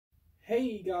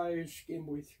Hey guys,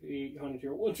 GameBoy3800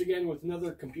 here, once again with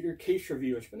another computer case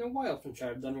review. It's been a while since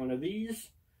I've done one of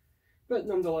these, but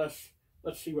nonetheless,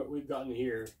 let's see what we've gotten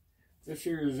here. This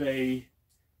here is a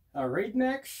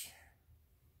Raidmax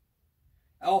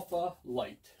Alpha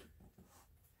Lite.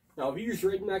 Now, I've used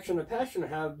Raidmax in the past and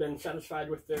have been satisfied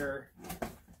with their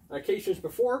cases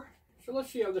before, so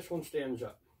let's see how this one stands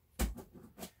up.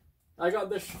 I got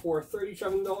this for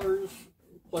 $37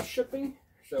 plus shipping,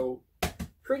 so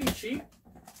pretty cheap,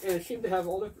 and it seemed to have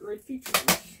all the right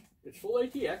features. It's full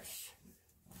ATX.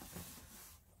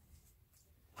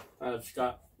 It's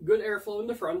got good airflow in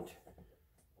the front,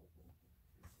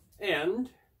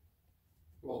 and,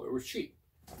 well, it was cheap.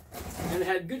 And it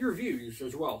had good reviews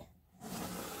as well.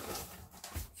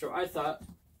 So I thought,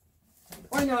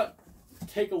 why not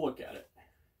take a look at it?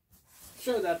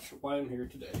 So that's why I'm here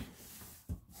today.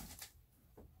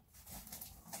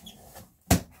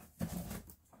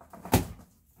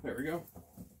 There we go.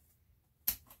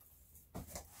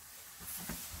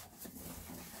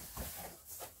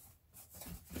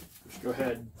 Let's go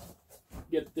ahead and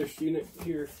get this unit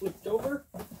here flipped over.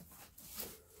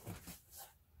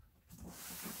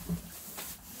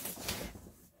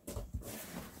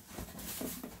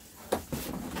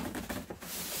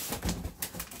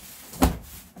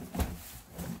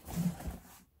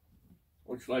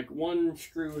 Looks like one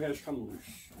screw has come loose.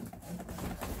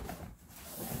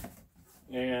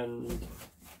 And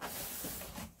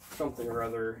something or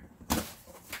other.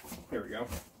 Here we go.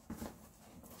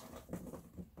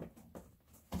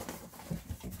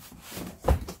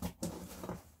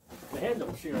 The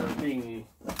handles here are being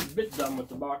a bit dumb with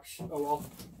the box. Oh well,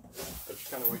 that's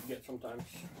kind of what you get sometimes.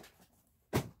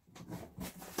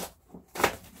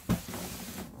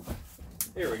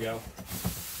 There we go.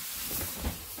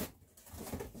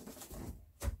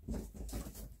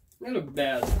 Not a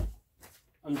bad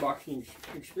unboxing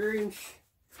experience.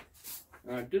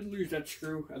 I did lose that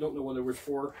screw. I don't know what it was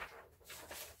for.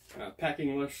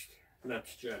 Packing list.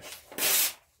 That's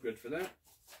just good for that.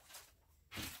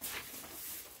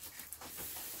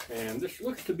 And this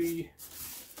looks to be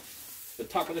the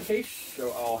top of the case,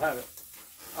 so I'll have it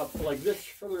up like this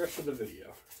for the rest of the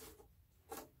video.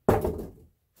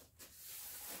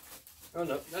 Oh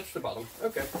no, that's the bottom.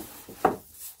 Okay.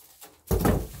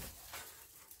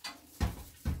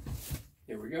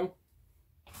 Here we go.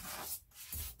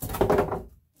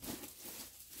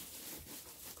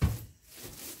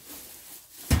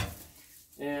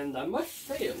 And I must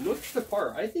say, it looks the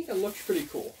part. I think it looks pretty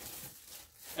cool.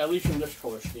 At least in this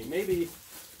color scheme. Maybe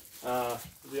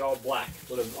the all black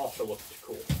would have also looked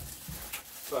cool.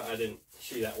 But I didn't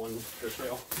see that one for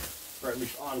sale. Or at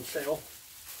least on sale.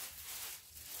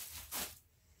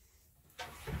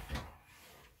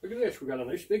 Look at this. We got a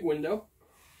nice big window.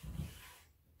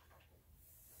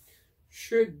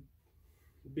 Should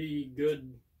be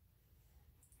good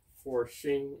for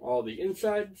seeing all the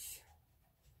insides.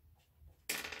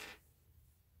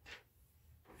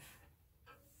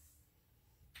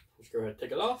 Let's go ahead and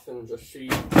take it off and just see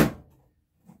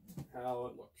how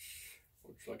it looks.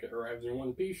 Looks like it arrives in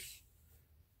one piece.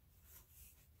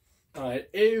 It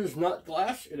is not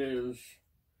glass, it is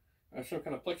some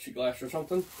kind of plexiglass or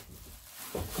something.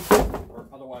 Or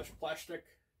otherwise plastic.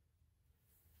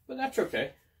 But that's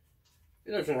okay.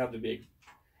 It doesn't have to be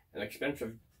an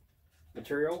expensive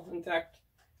material. In fact,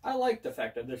 I like the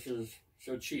fact that this is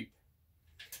so cheap.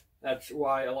 That's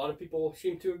why a lot of people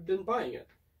seem to have been buying it.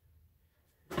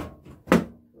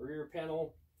 Rear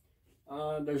panel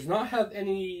does not have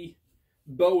any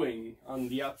bowing on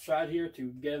the outside here to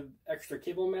give extra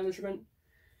cable management.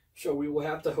 So we will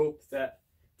have to hope that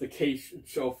the case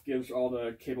itself gives all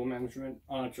the cable management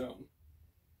on its own.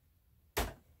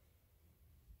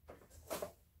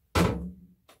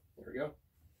 There we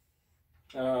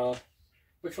go.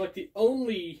 Looks like the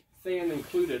only fan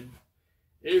included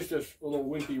is this little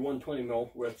wimpy 120mm,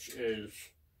 which is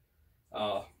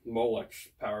Molex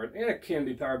powered, and it can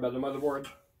be powered by the motherboard.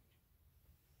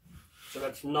 So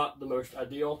that's not the most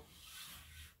ideal.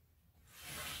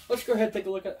 Let's go ahead and take a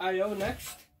look at I/O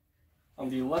next. On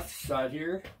the left side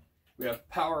here, we have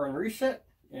power and reset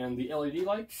and the LED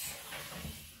lights.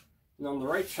 And on the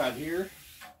right side here,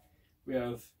 we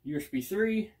have USB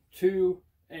 3, 2,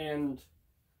 and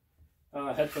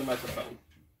headphone microphone.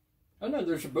 Oh no,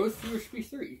 there's both USB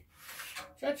 3.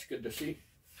 So that's good to see.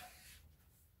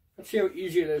 Let's see how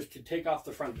easy it is to take off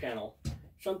the front panel.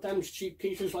 Sometimes cheap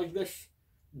cases like this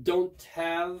don't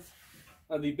have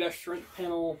the best front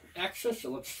panel access, so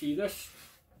let's see this.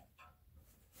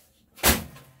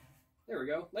 There we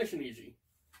go, nice and easy.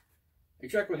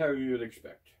 Exactly how you would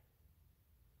expect.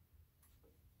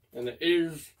 And it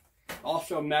is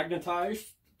also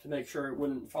magnetized to make sure it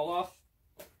wouldn't fall off.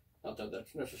 Not that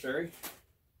that's necessary.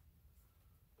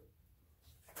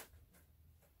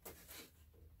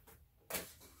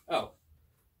 Oh,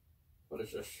 what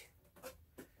is this?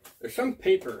 There's some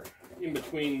paper in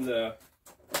between the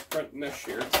front mesh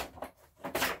here.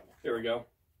 There we go.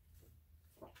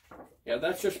 Yeah,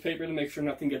 that's just paper to make sure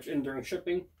nothing gets in during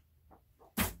shipping.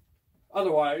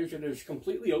 Otherwise, it is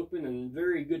completely open and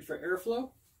very good for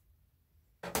airflow.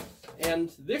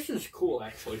 And this is cool,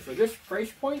 actually. For this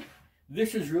price point,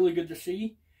 this is really good to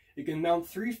see. You can mount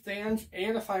 3 fans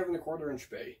and a 5 1/4 inch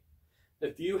bay.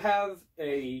 If you have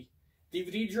a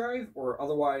DVD drive or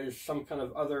otherwise some kind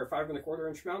of other 5 1/4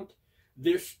 inch mount,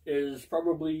 this is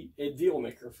probably a deal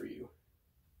maker for you.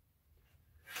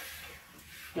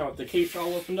 Now with the case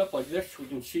all opened up like this, we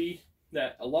can see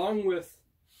that along with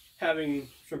having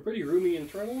some pretty roomy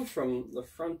internals from the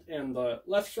front and the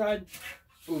left side,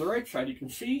 from the right side you can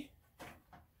see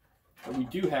that we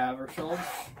do have ourselves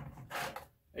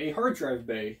a hard drive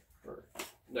bay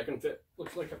that can fit,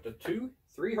 looks like up to 2,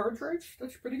 3 hard drives.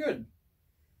 That's pretty good.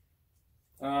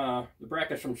 The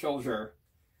brackets themselves are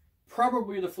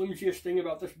probably the flimsiest thing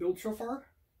about this build so far.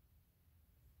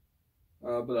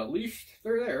 But at least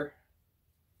they're there.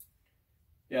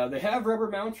 Yeah, they have rubber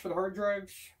mounts for the hard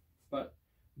drives, but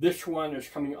this one is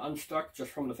coming unstuck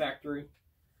just from the factory.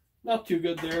 Not too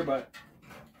good there, but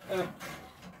it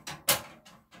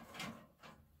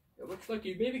looks like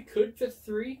you maybe could fit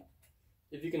 3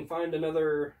 if you can find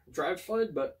another drive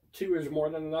sled, but 2 is more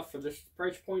than enough for this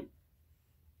price point.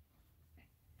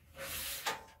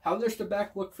 How does the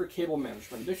back look for cable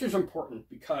management? This is important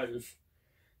because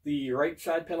the right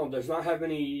side panel does not have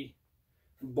any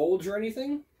bulge or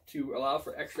anything to allow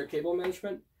for extra cable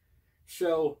management.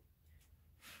 So,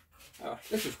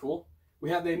 this is cool. We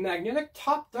have a magnetic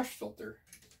top dust filter.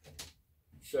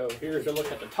 So here's a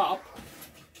look at the top.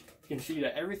 You can see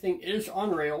that everything is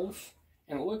on rails,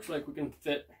 and it looks like we can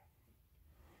fit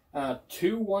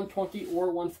 2 120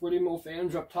 or 140 mil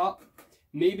fans up top.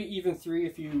 Maybe even 3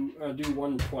 if you do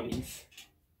 120s.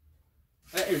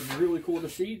 That is really cool to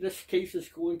see. This case's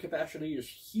cooling capacity is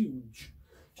huge.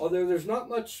 Although there's not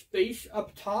much space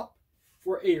up top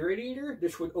for a radiator,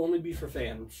 this would only be for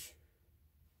fans.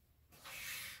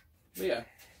 But yeah,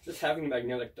 just having a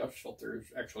magnetic dust filter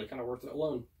is actually kind of worth it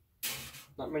alone.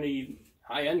 Not many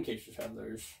high-end cases have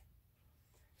those.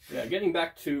 Yeah, getting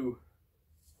back to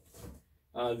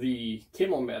the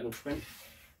cable management.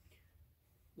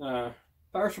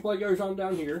 Power supply goes on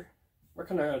down here. What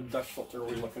kind of dust filter are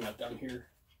we looking at down here?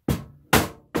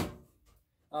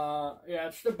 Yeah,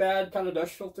 it's the bad kind of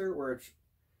dust filter where it's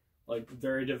like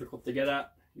very difficult to get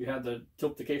at. You have to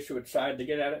tilt the case to its side to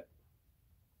get at it.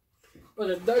 But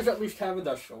it does at least have a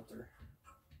dust filter.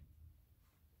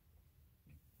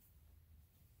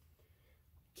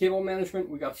 Cable management,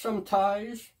 we got some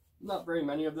ties, not very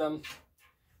many of them.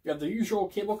 We have the usual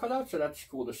cable cutouts, so that's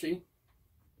cool to see.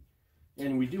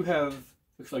 And we do have,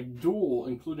 looks like dual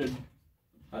included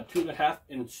 2.5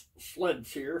 inch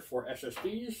sleds here for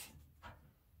SSDs.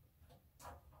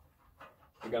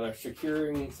 We got a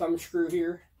securing thumb screw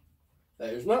here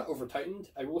that is not over tightened.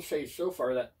 I will say so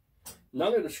far that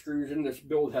none of the screws in this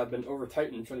build have been over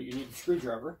tightened so that you need a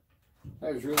screwdriver.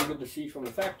 That is really good to see from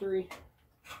the factory.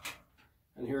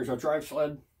 And here's our drive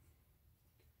sled.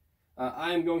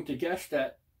 I am going to guess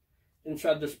that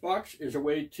inside this box is a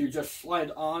way to just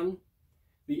slide on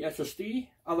the SSD.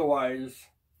 Otherwise,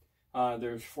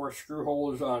 there's 4 screw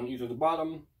holes on either the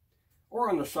bottom or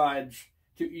on the sides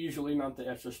to easily mount the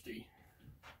SSD.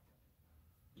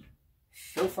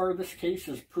 So far, this case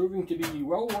is proving to be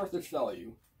well worth its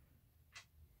value.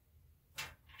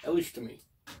 At least to me.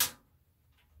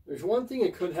 There's one thing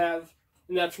it could have,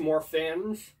 and that's more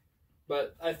fans,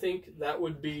 but I think that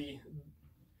would be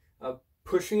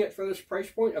pushing it for this price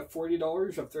point of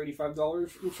 $40, of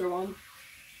 $35, and so on.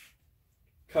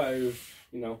 Because,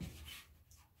 you know,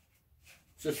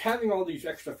 just having all these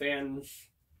extra fans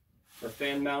or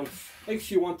fan mounts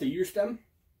makes you want to use them.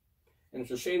 And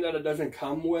it's a shame that it doesn't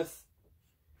come with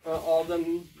all of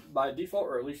them by default,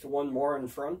 or at least one more in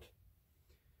front.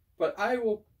 But I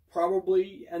will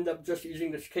probably end up just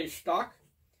using this case stock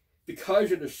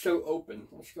because it is so open.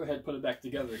 Let's go ahead and put it back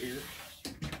together here.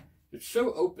 It's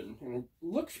so open, and it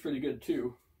looks pretty good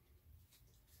too.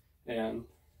 And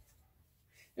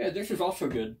yeah, this is also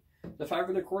good. The 5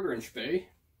 1/4 inch bay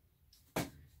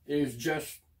is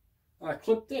just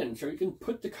clipped in, so you can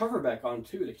put the cover back on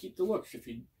too to keep the looks if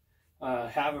you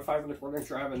have a 5 1/4 inch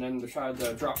drive and then decide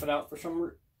to drop it out for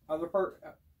some other part.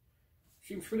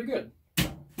 Seems pretty good.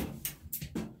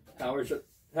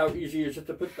 How easy is it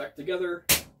to put back together?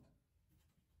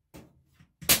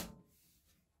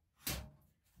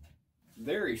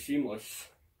 very seamless.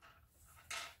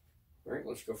 All right,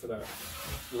 let's go for the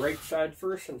right side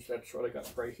first, since that's what I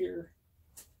got right here.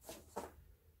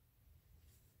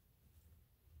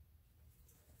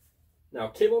 Now,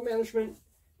 cable management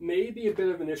may be a bit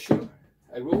of an issue.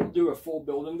 I will do a full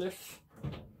build in this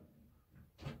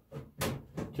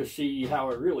to see how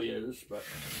it really is, but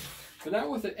for now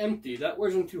with it empty, that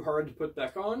wasn't too hard to put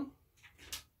back on.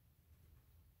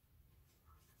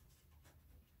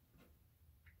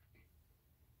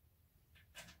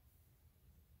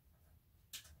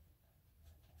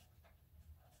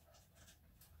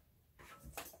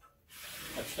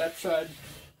 That's that side.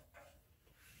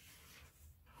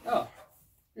 Oh,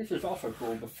 this is also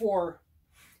cool. Before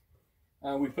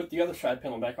we put the other side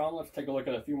panel back on, let's take a look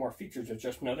at a few more features I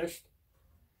just noticed.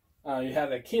 You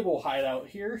have a cable hideout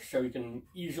here, so you can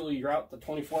easily route the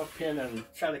 24-pin and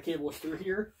SATA cables through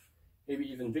here, maybe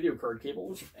even video card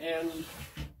cables. And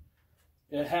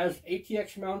it has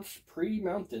ATX mounts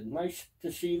pre-mounted. Nice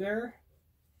to see there.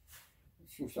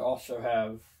 It seems to also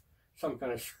have some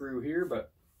kind of screw here,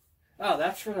 but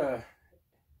that's for the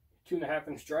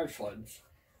 2.5-inch drive sleds.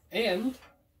 And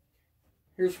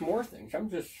here's more things. I'm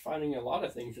just finding a lot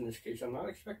of things in this case I'm not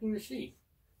expecting to see.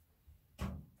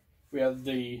 We have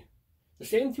the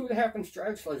same 2.5-inch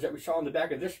drive sleds that we saw on the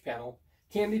back of this panel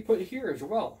can be put here as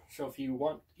well. So if you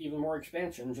want even more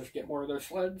expansion, just get more of those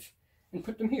sleds and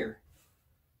put them here.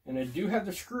 And they do have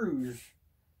the screws,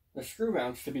 the screw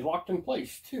mounts to be locked in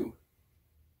place too.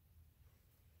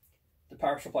 The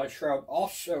power supply shroud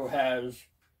also has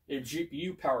a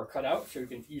GPU power cutout, so you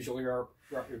can easily route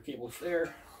your cables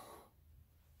there.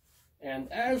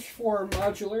 And as for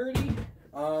modularity,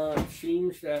 it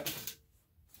seems that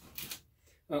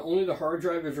only the hard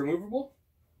drive is removable.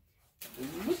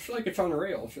 It looks like it's on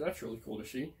rails, so that's really cool to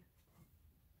see.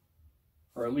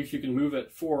 Or at least you can move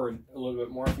it forward a little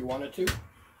bit more if you wanted to,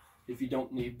 if you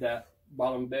don't need that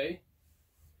bottom bay.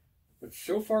 But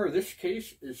so far, this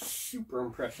case is super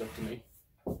impressive to me.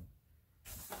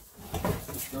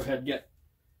 Let's go ahead and get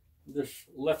this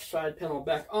left side panel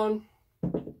back on.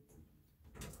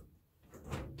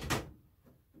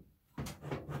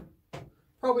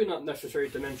 Probably not necessary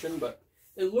to mention, but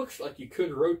it looks like you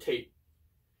could rotate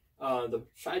the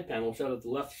side panel so that the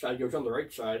left side goes on the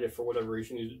right side if for whatever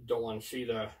reason you don't want to see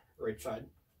the right side,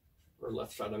 or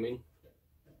left side I mean.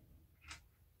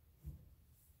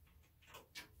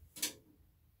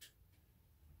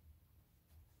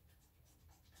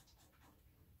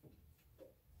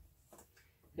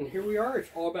 And here we are, it's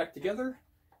all back together,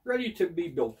 ready to be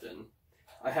built in.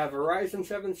 I have a Ryzen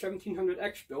 7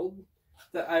 1700X build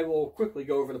that I will quickly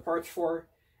go over the parts for,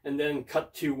 and then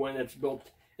cut to when it's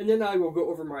built. And then I will go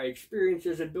over my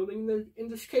experiences in building in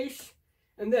this case,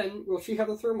 and then we'll see how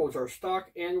the thermals are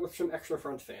stock and with some extra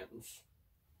front fans.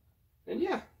 And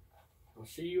yeah, I'll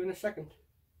see you in a second.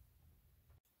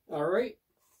 Alright,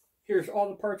 here's all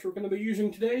the parts we're going to be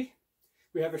using today.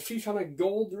 We have a Seasonic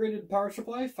Gold rated power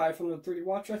supply, 530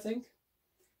 watts I think.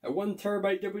 A 1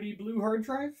 terabyte WD Blue hard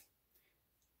drive.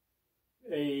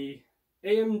 A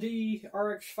AMD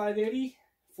RX 580,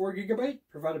 4 gigabyte,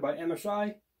 provided by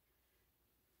MSI.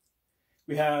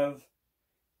 We have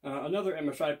another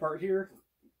MSI part here.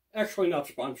 Actually not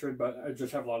sponsored, but I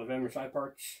just have a lot of MSI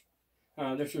parts.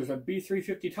 This is a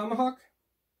B350 Tomahawk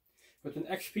with an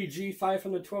XPG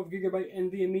 512 gigabyte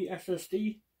NVMe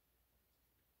SSD.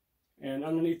 And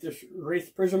underneath this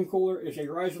Wraith Prism cooler is a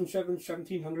Ryzen 7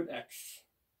 1700X.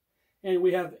 And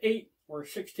we have 8 or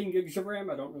 16 gigs of RAM.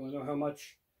 I don't really know how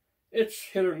much. It's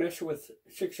hit or miss with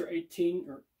 6 or 18,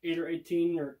 or 8 or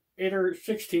 18, or 8 or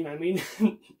 16, I mean.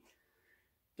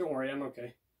 Don't worry, I'm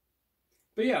okay.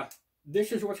 But yeah,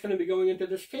 this is what's going to be going into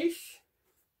this case.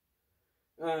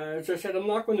 As I said, I'm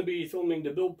not going to be filming the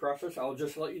build process. I'll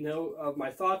just let you know of my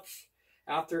thoughts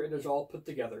after it is all put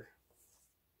together.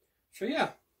 So yeah,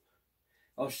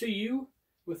 I'll see you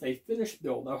with a finished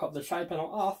build. I'll have the side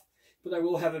panel off, but I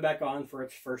will have it back on for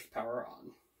its first power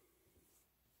on.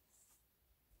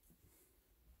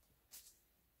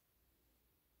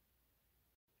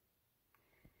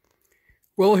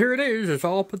 Well, here it is. It's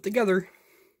all put together.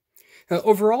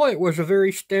 Overall, it was a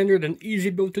very standard and easy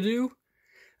build to do.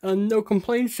 No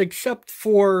complaints except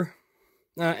for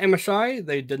MSI.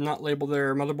 They did not label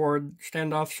their motherboard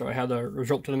standoff, so I had to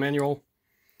resort to the manual.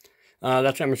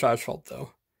 That's MSI's fault,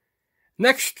 though.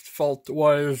 Next fault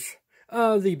was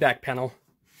the back panel.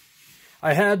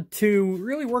 I had to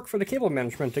really work for the cable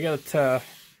management to get it to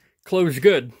close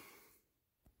good.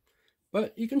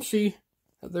 But you can see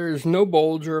that there is no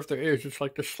bulge, or if there is, it's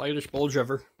like the slightest bulge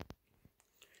ever.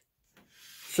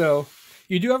 So,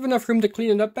 you do have enough room to clean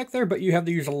it up back there, but you have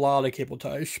to use a lot of cable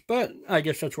ties. But I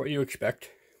guess that's what you expect.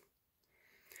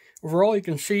 Overall, you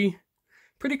can see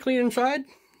pretty clean inside.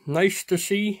 Nice to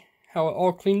see how it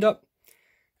all cleaned up.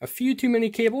 A few too many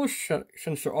cables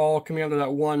since they're all coming out of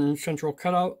that one central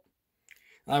cutout.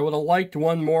 I would have liked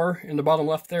one more in the bottom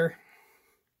left there.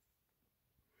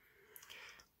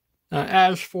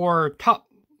 As for top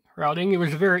routing, it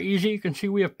was very easy. You can see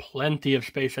we have plenty of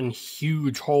space and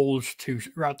huge holes to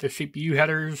route the CPU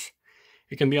headers.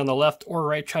 It can be on the left or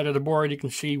right side of the board. You can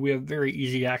see we have very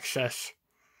easy access.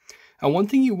 One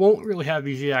thing you won't really have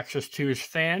easy access to is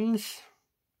fans.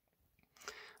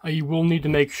 You will need to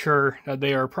make sure that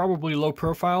they are probably low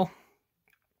profile.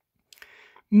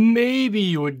 Maybe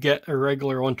you would get a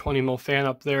regular 120mm fan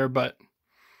up there, but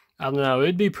I don't know.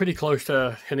 It'd be pretty close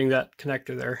to hitting that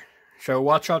connector there. So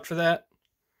watch out for that.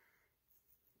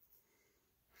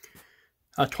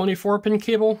 A 24-pin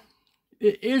cable.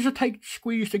 It is a tight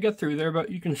squeeze to get through there,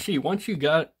 but you can see once you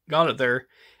got it there,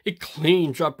 it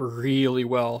cleans up really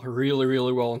well.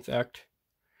 Really well, in fact.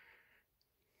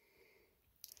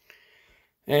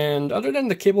 And other than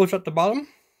the cables at the bottom,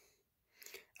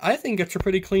 I think it's a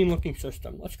pretty clean looking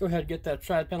system. Let's go ahead and get that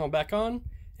side panel back on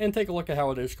and take a look at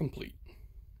how it is complete.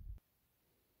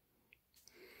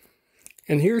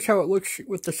 And here's how it looks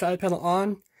with the side panel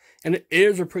on. And it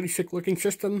is a pretty sick looking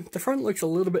system. The front looks a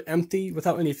little bit empty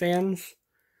without any fans.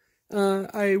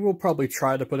 I will probably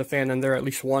try to put a fan in there, at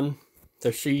least one,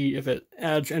 to see if it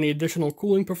adds any additional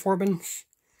cooling performance.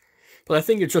 But I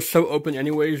think it's just so open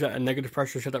anyways that a negative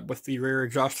pressure setup with the rear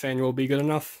exhaust fan will be good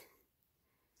enough.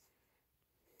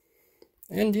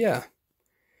 And yeah,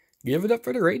 give it up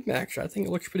for the Raidmax. I think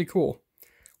it looks pretty cool.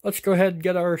 Let's go ahead and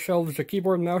get ourselves a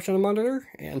keyboard, mouse, and a monitor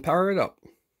and power it up.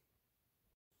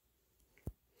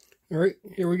 Alright,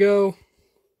 here we go.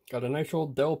 Got a nice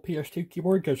old Dell PS2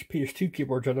 keyboard because PS2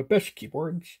 keyboards are the best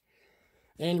keyboards.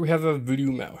 And we have a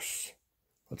Voodoo mouse.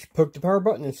 Let's poke the power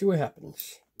button and see what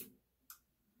happens.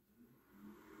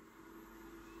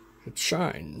 It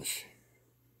shines.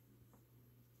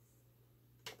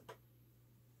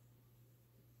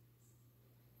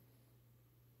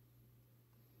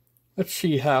 Let's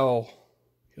see how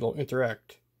it'll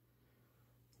interact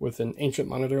with an ancient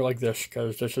monitor like this,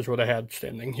 because this is what I had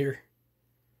standing here.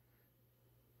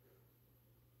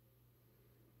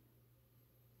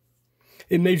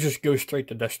 It may just go straight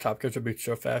to desktop because it boots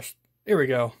so fast. Here we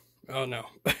go. Oh no.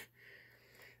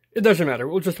 It doesn't matter.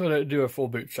 We'll just let it do a full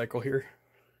boot cycle here,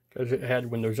 because it had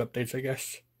Windows updates, I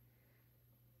guess.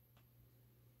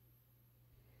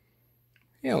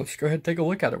 Yeah, let's go ahead and take a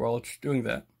look at it while it's doing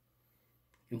that.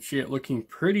 You can see it looking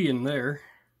pretty in there.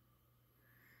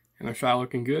 MSI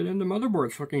looking good, and the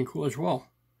motherboard's looking cool as well.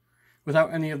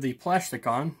 Without any of the plastic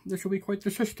on, this will be quite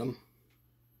the system.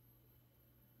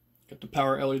 Got the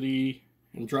power LED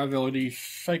and drive LED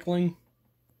cycling.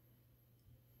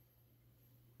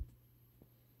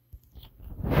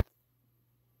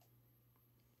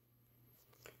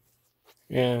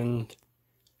 And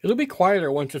it'll be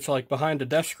quieter once it's like behind a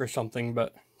desk or something,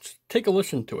 but just take a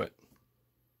listen to it.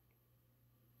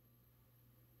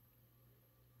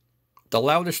 The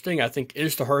loudest thing, I think,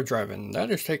 is the hard drive, and that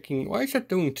is taking... Why is that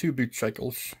doing 2 boot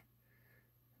cycles?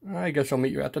 I guess I'll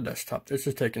meet you at the desktop. This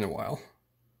is taking a while.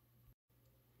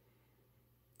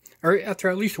 Alright, after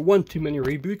at least one too many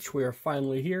reboots, we are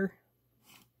finally here.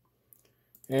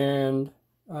 And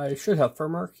I should have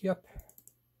firmware, yep.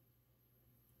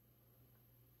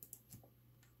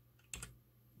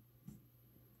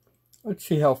 Let's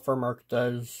see how firmware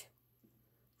does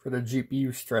for the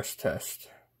GPU stress test.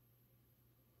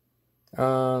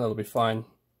 That'll be fine.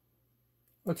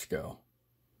 Let's go.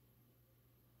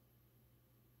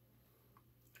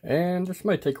 And this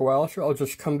might take a while, so I'll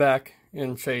just come back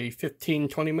in, say,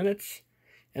 15-20 minutes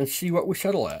and see what we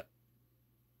settle at.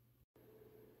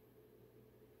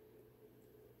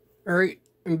 Alright,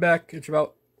 I'm back. It's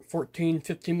about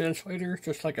 14-15 minutes later,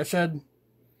 just like I said.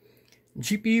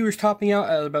 GPU is topping out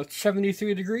at about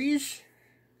 73 degrees.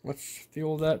 Let's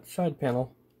feel that side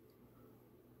panel.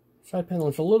 Side panel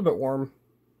is a little bit warm.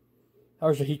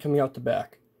 How's the heat coming out the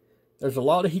back? There's a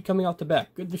lot of heat coming out the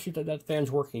back. Good to see that that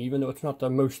fan's working, even though it's not the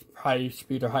most high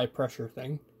speed or high pressure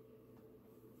thing.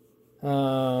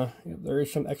 There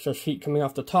is some excess heat coming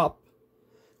off the top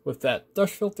with that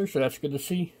dust filter, so that's good to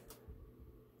see.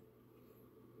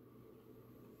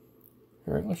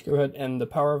 Alright, let's go ahead and end the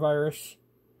power virus.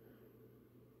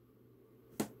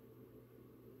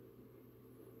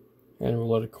 And we'll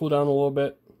let it cool down a little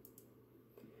bit.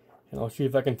 And I'll see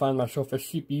if I can find myself a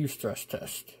CPU stress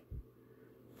test.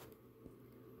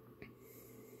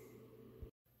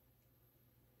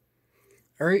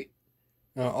 Alright,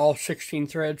 all 16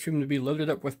 threads seem to be loaded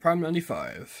up with Prime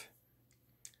 95.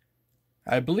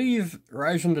 I believe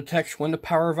Ryzen detects when the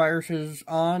power virus is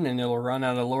on and it'll run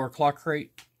at a lower clock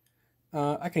rate.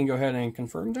 I can go ahead and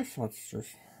confirm this. Let's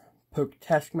just poke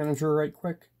Task Manager right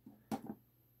quick.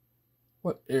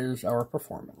 What is our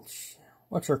performance?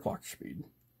 What's our clock speed?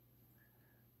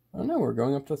 Oh no, we're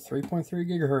going up to 3.3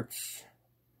 gigahertz.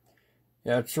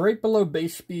 Yeah, it's right below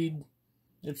base speed.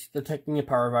 It's detecting a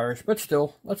power virus, but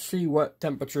still, let's see what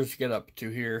temperatures get up to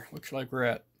here. Looks like we're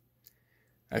at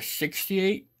a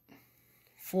 68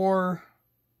 for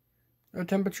a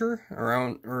temperature,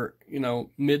 around, or, you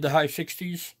know, mid to high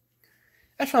 60s.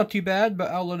 That's not too bad,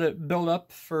 but I'll let it build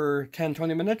up for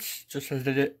 10-20 minutes, just as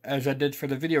I did for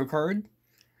the video card.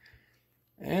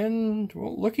 And,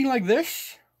 well, looking like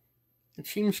this, it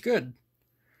seems good.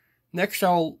 Next,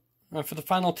 I'll, for the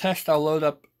final test, I'll load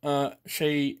up,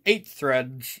 say, 8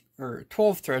 threads, or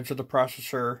 12 threads of the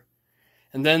processor,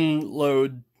 and then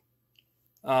load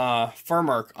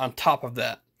FurMark on top of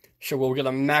that. So we'll get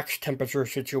a max temperature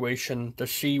situation to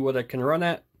see what it can run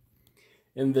at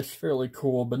in this fairly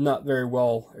cool, but not very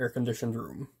well air-conditioned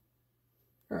room.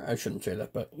 Or I shouldn't say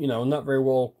that, but, you know, not very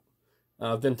well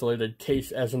ventilated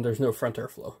case, as in there's no front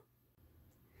airflow.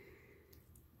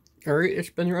 Alright, it's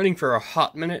been running for a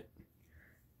hot minute,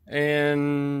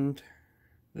 and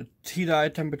the T-die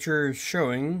temperature is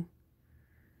showing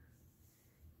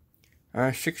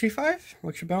 65,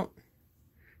 looks about.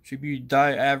 CPU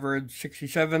die average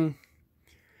 67.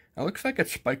 It looks like it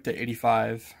spiked to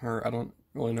 85, or I don't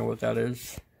really know what that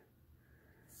is.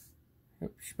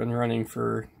 It's been running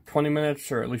for 20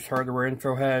 minutes, or at least hardware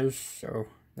info has, so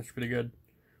that's pretty good.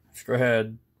 Let's go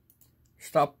ahead,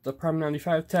 stop the Prime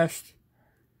 95 test,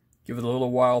 give it a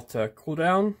little while to cool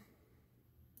down,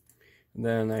 and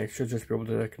then I should just be able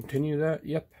to continue that.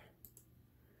 Yep.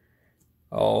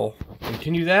 I'll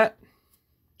continue that.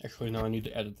 Actually, no, I need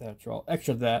to edit that, so I'll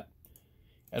exit that.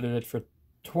 Edit it for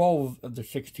 12 of the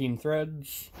 16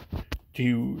 threads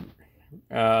to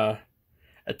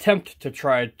attempt to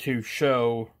try to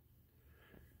show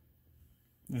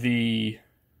the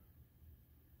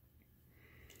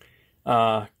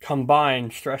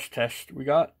combined stress test we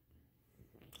got.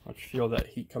 Let's feel that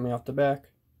heat coming off the back.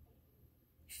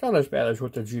 It's not as bad as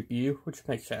with the GPU, which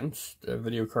makes sense. The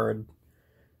video card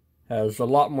has a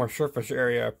lot more surface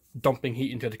area dumping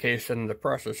heat into the case than the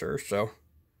processor, so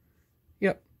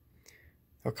yep.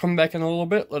 I'll come back in a little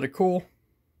bit, let it cool,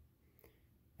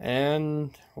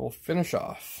 and we'll finish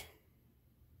off.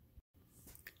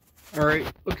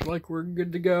 Alright, looks like we're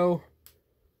good to go.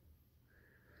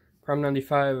 Prime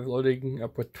 95 loading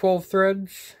up with 12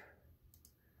 threads,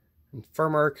 and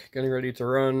FurMark getting ready to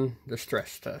run the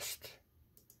stress test.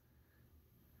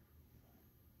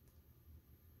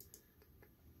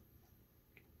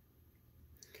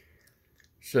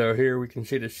 So here we can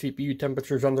see the CPU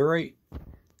temperatures on the right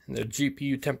and the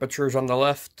GPU temperatures on the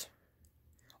left.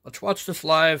 Let's watch this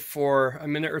live for a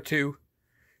minute or two,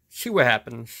 see what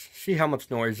happens, see how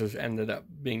much noise has ended up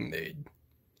being made.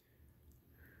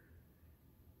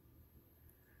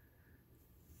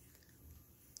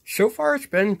 So far it's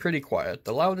been pretty quiet.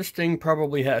 The loudest thing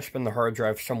probably has been the hard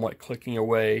drive somewhat clicking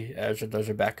away as it does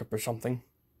a backup or something.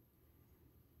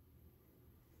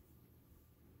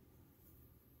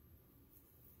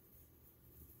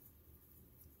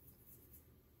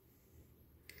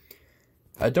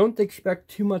 I don't expect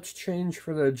too much change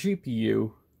for the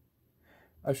GPU.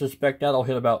 I suspect that'll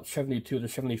hit about 72 to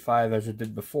 75 as it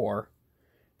did before.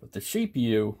 But the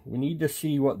CPU, we need to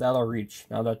see what that'll reach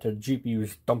now that the GPU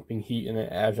is dumping heat in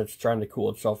it as it's trying to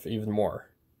cool itself even more.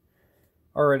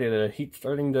 Already the heat's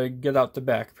starting to get out the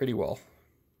back pretty well.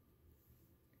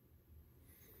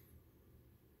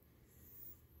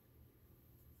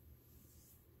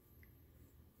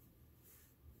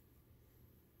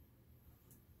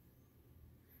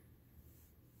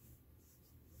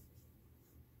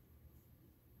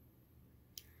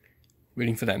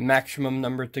 Waiting for that maximum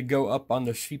number to go up on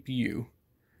the CPU.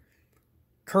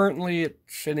 Currently it's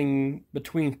sitting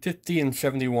between 50 and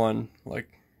 71, like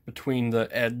between the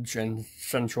edge and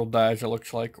central dies it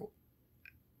looks like.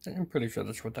 I'm pretty sure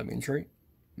that's what that means, right?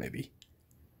 Maybe.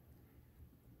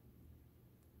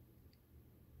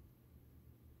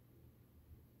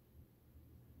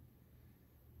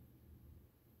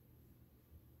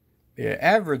 The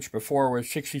average before was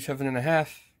 67.5.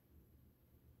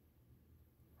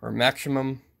 Or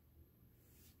maximum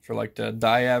for like the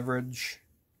die average.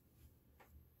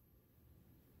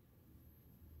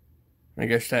 I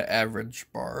guess that average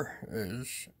bar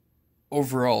is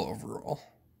overall.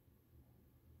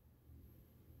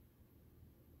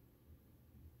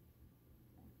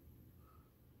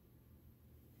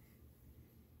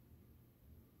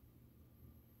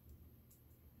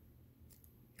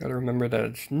 Gotta remember that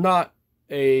it's not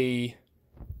a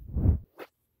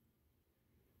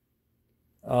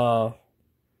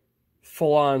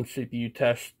full-on CPU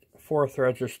test. 4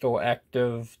 threads are still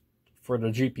active for the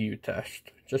GPU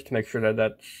test, just to make sure that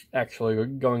that's actually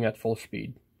going at full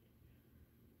speed.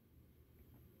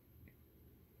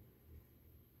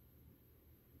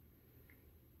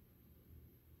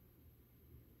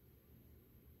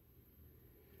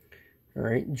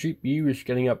 Alright, GPU is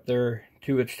getting up there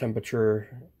to its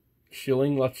temperature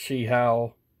ceiling. Let's see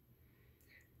how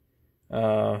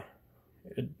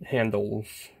it handles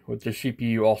with the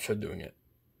CPU also doing it.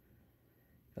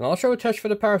 And I'll show a test for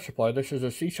the power supply. This is a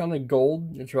Seasonic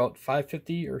Gold. It's about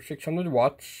 550 or 600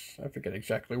 watts. I forget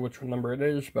exactly which number it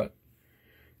is, but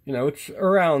you know, it's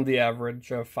around the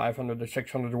average of 500 to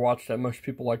 600 watts that most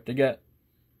people like to get.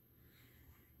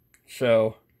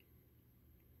 So,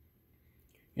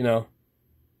 you know,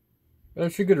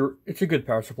 it's a good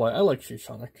power supply. I like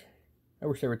Seasonic. I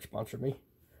wish they would sponsor me.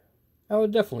 I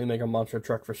would definitely make a monster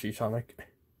truck for Seasonic.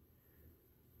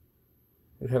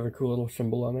 It'd have a cool little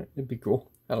symbol on it. It'd be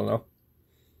cool. I don't know.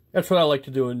 That's what I like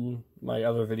to do in my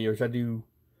other videos. I do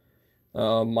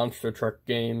monster truck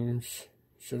games.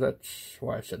 So that's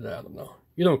why I said that. I don't know.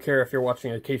 You don't care if you're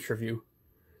watching a case review.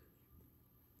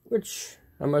 Which,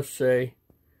 I must say,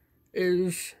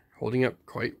 is holding up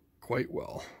quite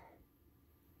well.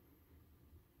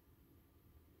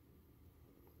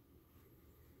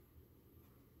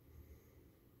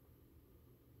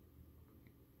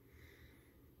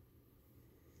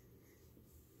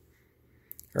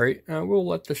 Alright, we'll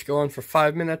let this go on for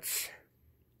 5 minutes.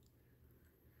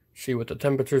 See what the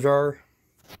temperatures are.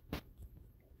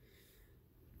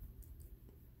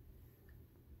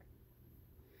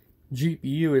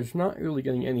 GPU is not really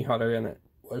getting any hotter than it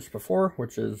was before,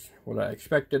 which is what I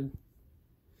expected.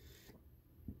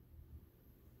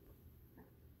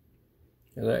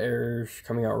 Yeah, the air is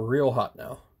coming out real hot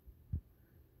now.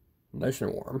 Nice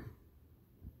and warm.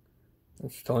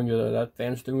 That's telling you that that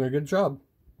fan's doing a good job.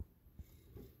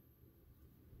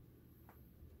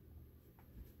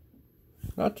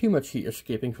 Not too much heat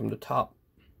escaping from the top.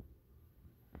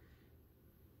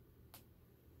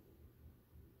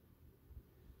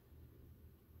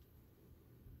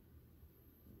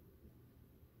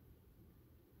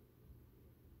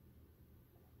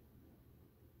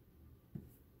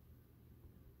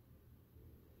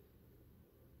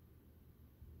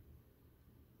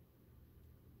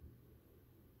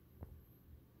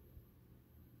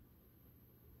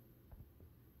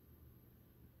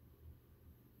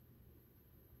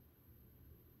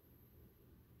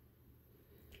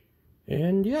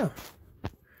 And yeah,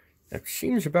 that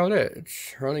seems about it.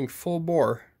 It's running full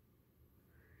bore.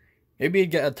 Maybe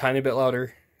it'd get a tiny bit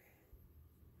louder,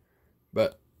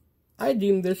 but I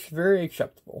deem this very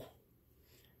acceptable.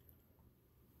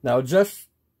 Now, just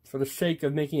for the sake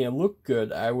of making it look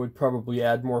good, I would probably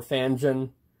add more fans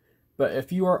in. But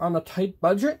if you are on a tight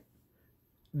budget,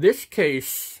 this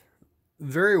case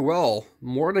very well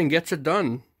more than gets it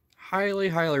done. Highly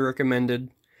recommended.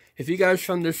 If you guys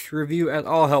found this review at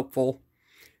all helpful,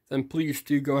 then please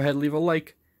do go ahead and leave a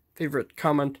like, favorite,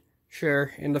 comment,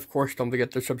 share, and of course don't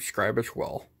forget to subscribe as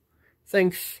well.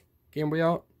 Thanks, Gameboy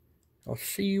out. I'll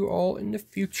see you all in the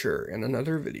future in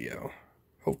another video.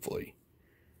 Hopefully.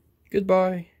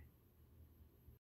 Goodbye.